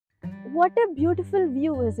What a beautiful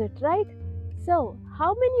view, is it, right? So,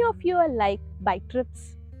 how many of you are like bike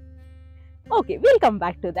trips? Okay, we'll come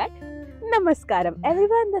back to that. Namaskaram,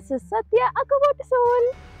 everyone. This is Satya, a water soul.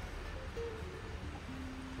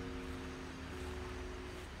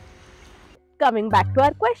 Coming back to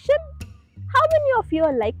our question, how many of you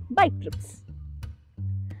are like bike trips?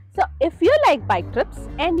 So, if you like bike trips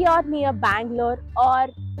and you're near Bangalore or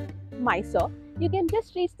Mysore, you can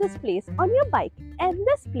just reach this place on your bike, and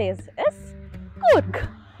this place is Coorg.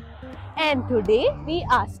 And today we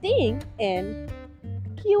are staying in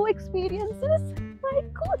Q Experiences by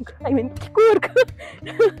Coorg. I mean Coorg.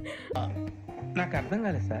 నాకు అర్థం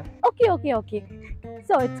కాలేదు sir. Okay.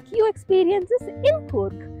 So it's Q Experiences in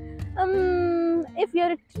Coorg. If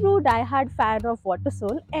you're a true diehard fan of Water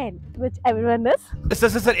Soul, and which everyone is,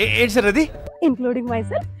 sir ఏంటి sir అది? including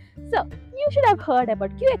myself, so you should have heard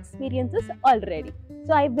about Q Experiences already.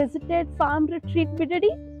 So I visited Farm Retreat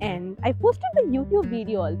Bidadi and I posted the YouTube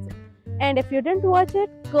video also. And if you didn't watch it,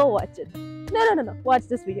 go watch it. No. Watch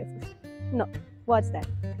this video first. No, watch that.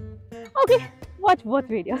 Okay, watch both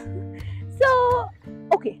videos. So,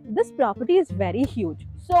 okay, this property is very huge.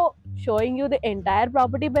 So, showing you the entire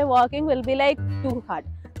property by walking will be like too hard.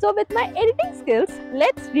 So, with my editing skills,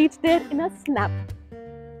 let's reach there in a snap.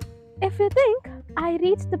 If you think I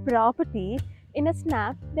reached the property in a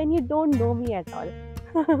snap, then you don't know me at all.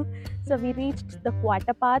 So, we reached the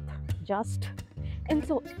quarter path just. And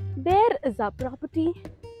so, there is our property,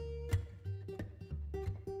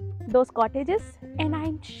 those cottages, and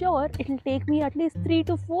I'm sure it will take me at least 3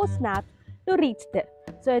 to 4 snaps to reach there.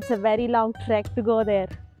 So it's a very long trek to go there.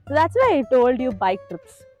 So that's why I told you bike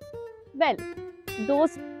trips. Well,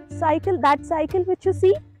 that cycle which you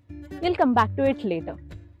see, we'll come back to it later.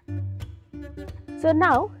 So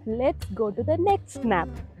now let's go to the next snap.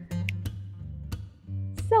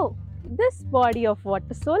 So this body of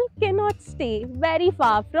Water Soul cannot stay very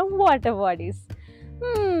far from water bodies.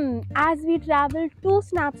 As we travel 2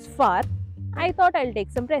 snaps far, I thought I'll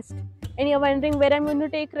take some rest. And you're wondering where I'm going to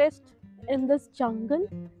take rest? In this jungle,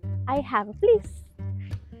 I have a place.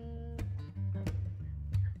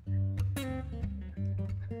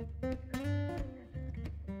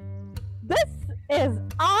 This is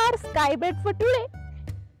our sky bed for today.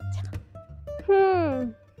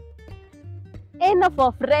 Enough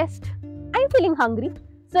of rest. I'm feeling hungry.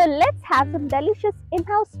 So let's have some delicious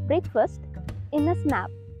in-house breakfast in a snap.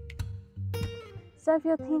 So if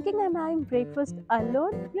you're thinking I'm having breakfast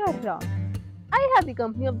alone, you're wrong. I have the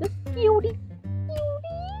company of this cutie.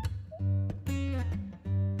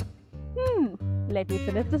 Let me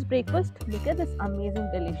finish this breakfast. Look at this amazing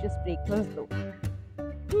delicious breakfast though.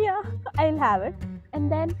 Yeah, I'll have it and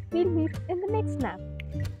then we'll meet in the next snap.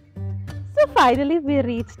 So finally we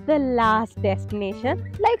reached the last destination,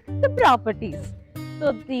 like the properties.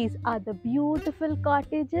 So these are the beautiful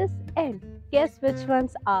cottages, and guess which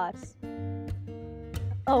one's ours?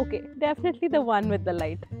 Okay, definitely the one with the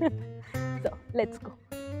light. So let's go.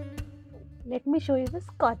 Let me show you this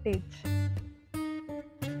cottage.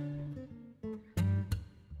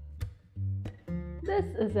 This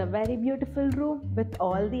is a very beautiful room with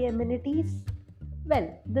all the amenities. Well,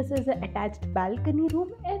 this is an attached balcony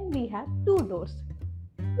room and we have 2 doors.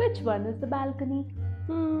 Which one is the balcony?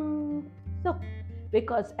 So,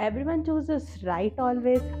 because everyone chooses right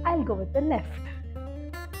always, I'll go with the left.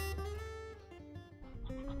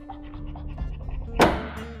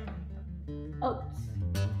 Oops.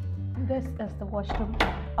 This is the washroom.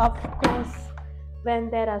 Of course, when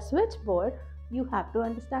there are switchboard, you have to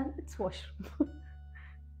understand it's washroom.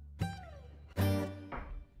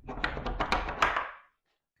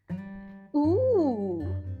 Ooh,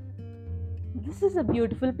 this is a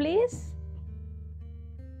beautiful place.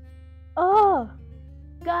 Oh,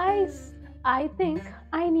 guys, I think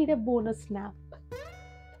I need a bonus snap.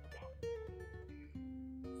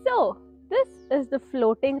 So, this is the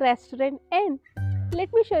floating restaurant, and let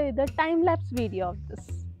me show you the time-lapse video of this.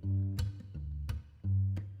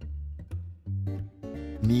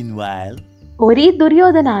 Meanwhile, ఒరి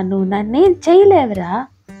దుర్యోధన, నువ్వు నన్నేం చేయలేవురా.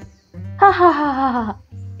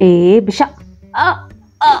 ఏ బిష.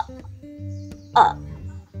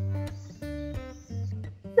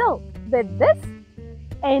 So with this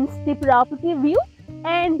ends the property view,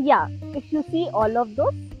 and yeah, if you see all of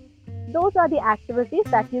those are the activities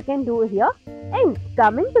that you can do here. And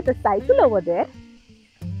coming to the cycle over there,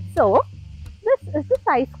 so this is the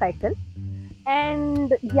size cycle. And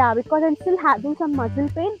yeah, because I'm still having some muscle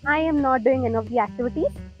pain, I am not doing any of the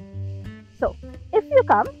activities. So if you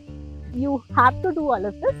come, you have to do all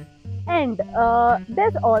of this. And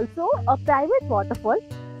there's also a private waterfall,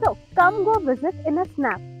 so come go visit in a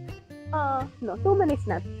snap. No, too many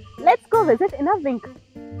snaps. Let's go visit in a wink.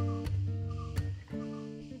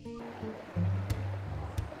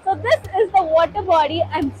 So this is the water body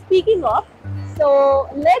I'm speaking of. So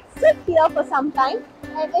let's sit here for some time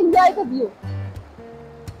and enjoy the view.